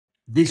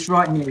This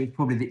right here is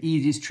probably the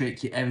easiest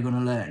trick you're ever going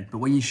to learn, but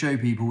when you show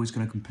people, it's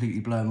going to completely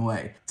blow them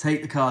away.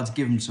 Take the cards,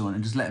 give them someone,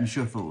 and just let them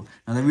shuffle.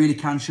 Now, they really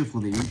can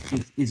shuffle these.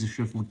 This is a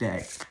shuffle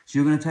deck. So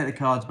you're going to take the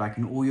cards back,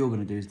 and all you're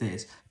going to do is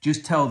this.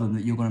 Just tell them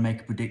that you're going to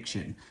make a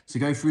prediction. So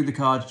go through the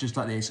cards just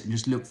like this, and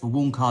just look for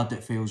one card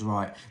that feels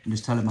right, and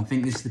just tell them, I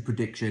think this is the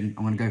prediction.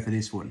 I'm going to go for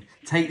this one.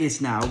 Take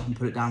this now and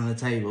put it down on the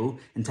table,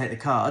 and take the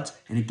cards.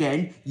 And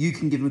again, you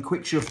can give them a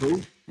quick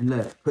shuffle, and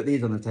look, put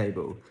these on the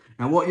table.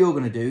 Now what you're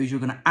going to do is you're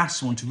going to ask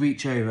someone to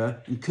reach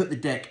over and cut the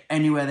deck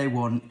anywhere they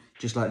want,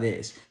 just like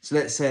this. So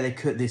let's say they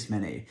cut this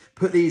many.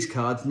 Put these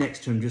cards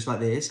next to them just like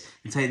this,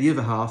 and take the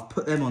other half,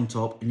 put them on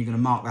top, and you're going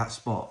to mark that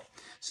spot.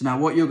 So now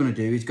what you're going to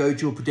do is go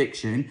to your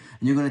prediction,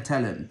 and you're going to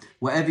tell them,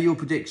 whatever your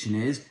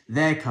prediction is,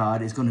 their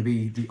card is going to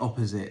be the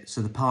opposite,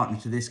 so the partner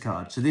to this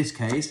card. So this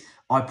case,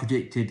 I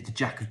predicted the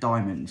Jack of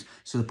Diamonds.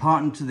 So the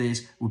partner to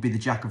this would be the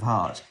Jack of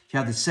Hearts. If you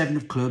have the 7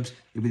 of Clubs, it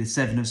would be the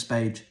 7 of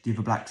Spades, the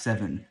other black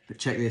 7. But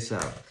check this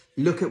out.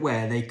 Look at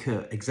where they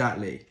cut,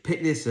 exactly.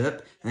 Pick this up,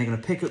 and they're going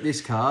to pick up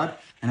this card,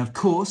 and of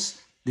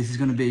course, this is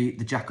going to be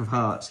the Jack of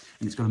Hearts,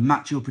 and it's going to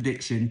match your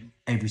prediction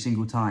every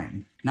single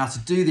time. Now to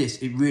do this,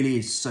 it really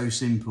is so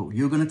simple.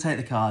 You're going to take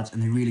the cards,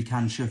 and they really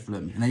can shuffle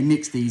them, and they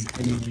mix these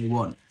any way you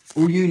want.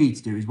 All you need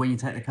to do is when you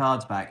take the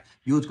cards back,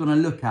 you're going to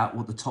look at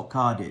what the top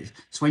card is.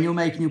 So when you're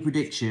making your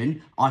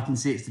prediction, I can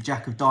see it's the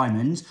Jack of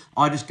Diamonds.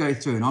 I just go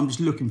through and I'm just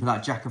looking for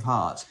that Jack of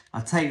Hearts. I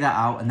take that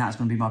out and that's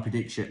going to be my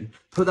prediction.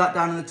 Put that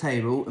down on the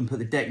table and put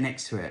the deck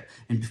next to it.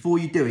 And before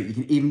you do it, you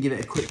can even give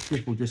it a quick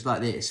triple just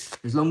like this,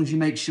 as long as you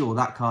make sure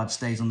that card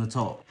stays on the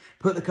top.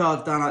 Put the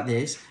cards down like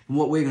this, and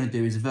what we're going to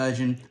do is a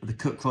version of the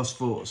cut cross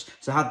force.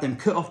 So have them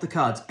cut off the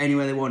cards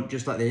anywhere they want,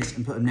 just like this,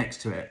 and put them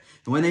next to it.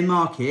 And when they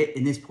mark it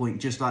in this point,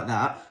 just like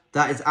that,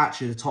 that is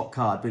actually the top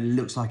card, but it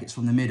looks like it's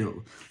from the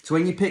middle. So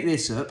when you pick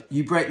this up,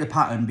 you break the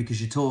pattern because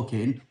you're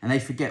talking, and they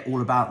forget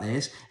all about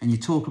this, and you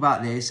talk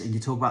about this, and you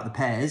talk about the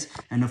pairs.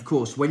 And of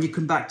course, when you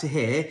come back to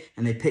here,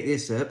 and they pick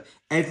this up,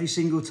 every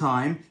single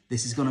time,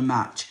 this is going to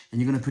match, and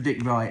you're going to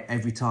predict right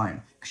every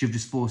time, because you've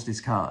just forced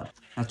this card.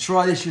 Now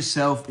try this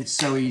yourself, it's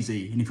so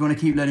easy. And if you want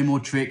to keep learning more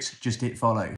tricks, just hit follow.